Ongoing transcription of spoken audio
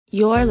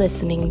You're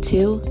listening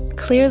to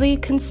Clearly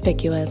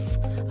Conspicuous,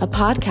 a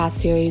podcast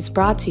series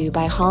brought to you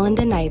by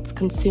Holland & Knight's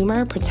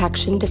Consumer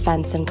Protection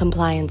Defense and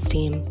Compliance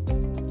Team.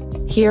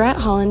 Here at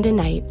Holland &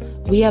 Knight,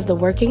 we have the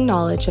working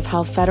knowledge of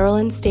how federal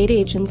and state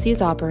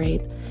agencies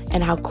operate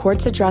and how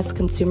courts address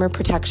consumer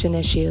protection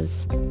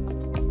issues.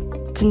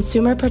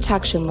 Consumer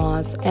protection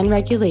laws and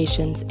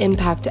regulations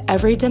impact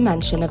every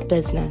dimension of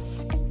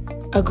business.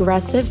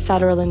 Aggressive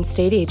federal and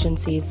state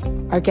agencies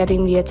are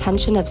getting the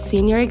attention of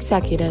senior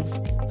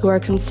executives who are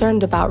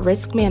concerned about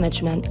risk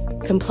management,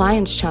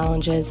 compliance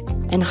challenges,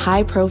 and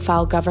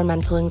high-profile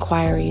governmental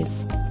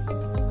inquiries.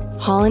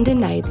 Holland &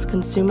 Knight's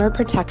Consumer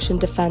Protection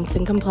Defense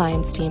and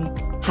Compliance Team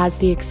has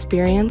the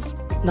experience,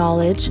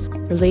 knowledge,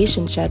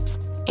 relationships,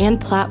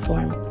 and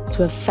platform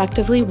to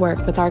effectively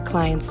work with our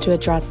clients to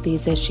address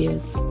these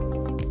issues.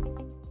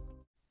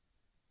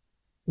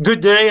 Good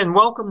day and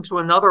welcome to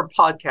another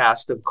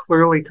podcast of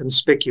Clearly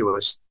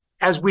Conspicuous.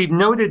 As we've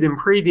noted in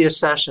previous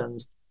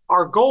sessions,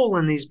 our goal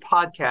in these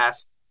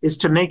podcasts is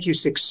to make you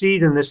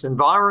succeed in this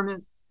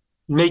environment,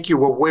 make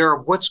you aware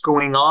of what's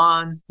going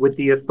on with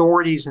the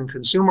authorities in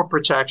consumer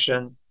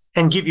protection,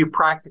 and give you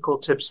practical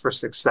tips for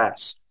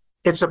success.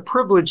 It's a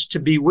privilege to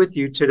be with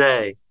you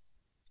today.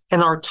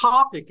 And our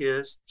topic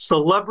is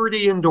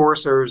Celebrity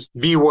Endorsers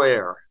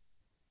Beware.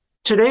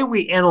 Today,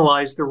 we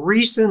analyze the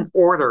recent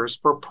orders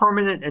for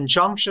permanent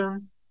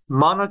injunction,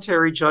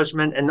 monetary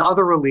judgment, and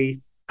other relief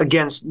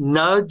against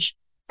Nudge,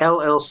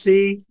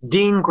 LLC,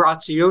 Dean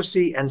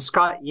Graziosi, and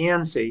Scott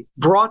Yancey,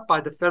 brought by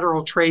the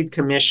Federal Trade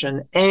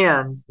Commission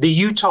and the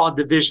Utah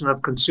Division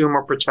of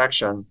Consumer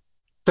Protection.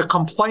 The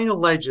complaint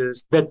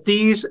alleges that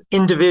these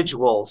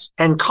individuals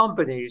and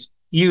companies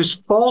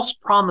used false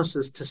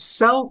promises to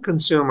sell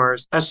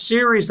consumers a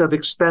series of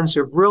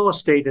expensive real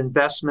estate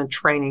investment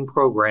training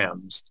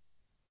programs.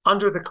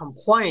 Under the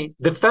complaint,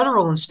 the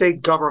federal and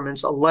state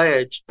governments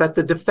allege that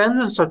the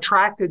defendants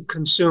attracted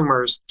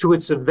consumers to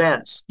its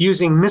events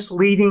using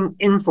misleading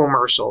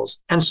infomercials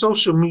and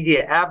social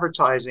media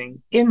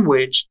advertising in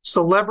which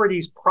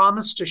celebrities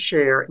promised to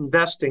share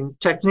investing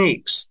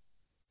techniques.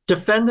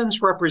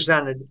 Defendants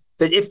represented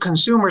that if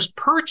consumers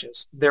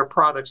purchased their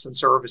products and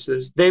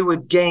services, they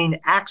would gain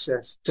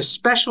access to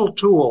special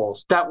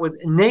tools that would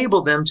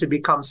enable them to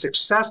become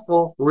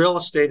successful real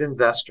estate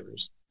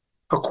investors.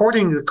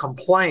 According to the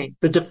complaint,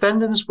 the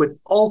defendants would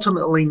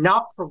ultimately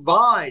not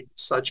provide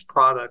such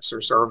products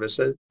or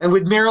services and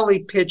would merely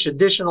pitch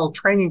additional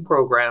training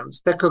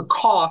programs that could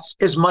cost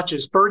as much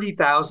as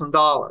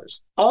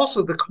 $30,000.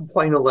 Also, the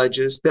complaint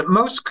alleges that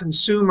most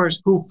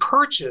consumers who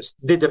purchased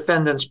the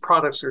defendants'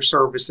 products or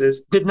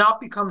services did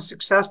not become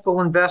successful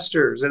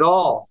investors at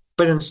all,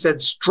 but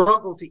instead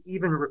struggled to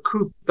even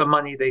recoup the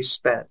money they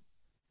spent.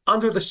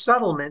 Under the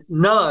settlement,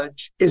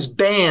 Nudge is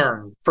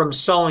banned from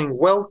selling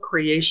wealth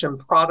creation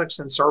products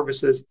and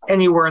services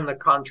anywhere in the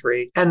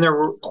country, and they're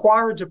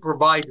required to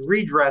provide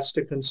redress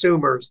to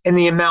consumers in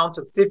the amount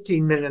of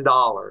 $15 million.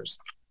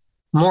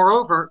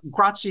 Moreover,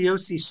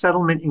 Graziosi's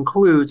settlement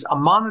includes a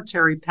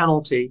monetary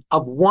penalty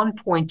of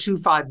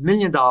 $1.25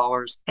 million,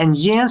 and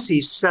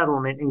Yancey's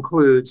settlement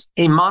includes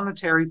a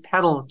monetary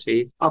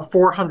penalty of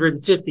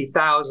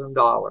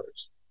 $450,000.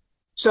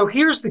 So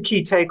here's the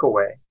key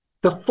takeaway.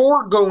 The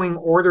foregoing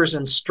orders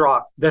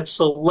instruct that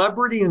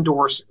celebrity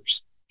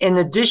endorsers, in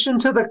addition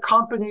to the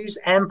companies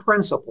and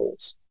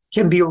principals,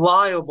 can be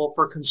liable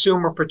for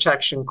consumer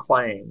protection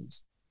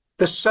claims.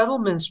 The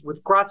settlements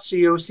with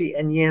Graziosi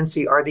and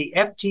Yancey are the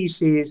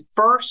FTC's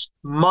first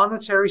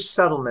monetary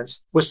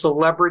settlements with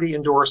celebrity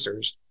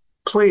endorsers.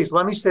 Please,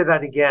 let me say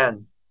that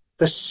again.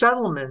 The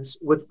settlements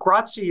with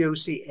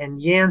Graziosi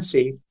and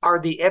Yancey are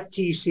the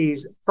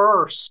FTC's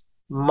first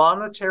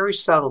monetary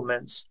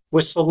settlements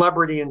with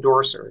celebrity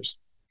endorsers.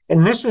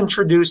 And this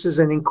introduces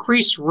an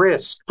increased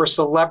risk for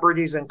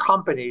celebrities and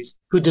companies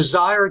who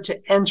desire to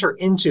enter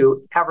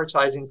into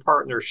advertising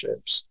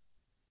partnerships.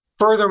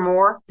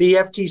 Furthermore, the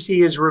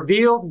FTC has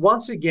revealed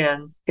once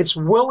again its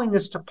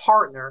willingness to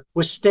partner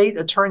with state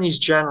attorneys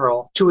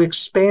general to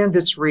expand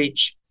its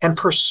reach and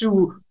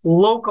pursue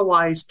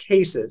localized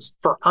cases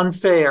for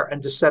unfair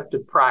and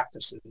deceptive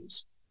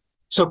practices.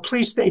 So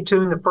please stay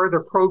tuned to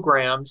further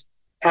programs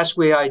as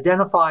we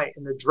identify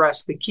and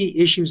address the key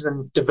issues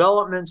and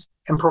developments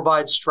and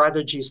provide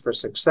strategies for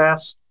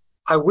success.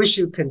 I wish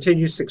you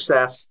continued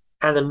success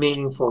and a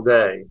meaningful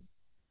day.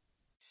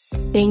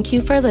 Thank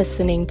you for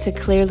listening to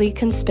Clearly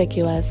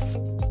Conspicuous.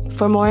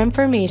 For more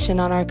information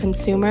on our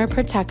Consumer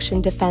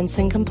Protection Defense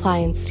and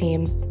Compliance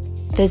Team,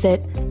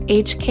 visit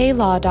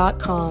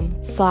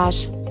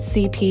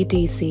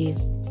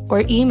hklaw.com/CPDC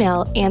or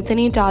email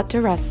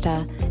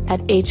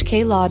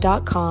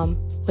anthony.diresta@hklaw.com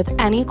with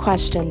any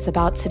questions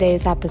about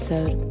today's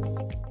episode.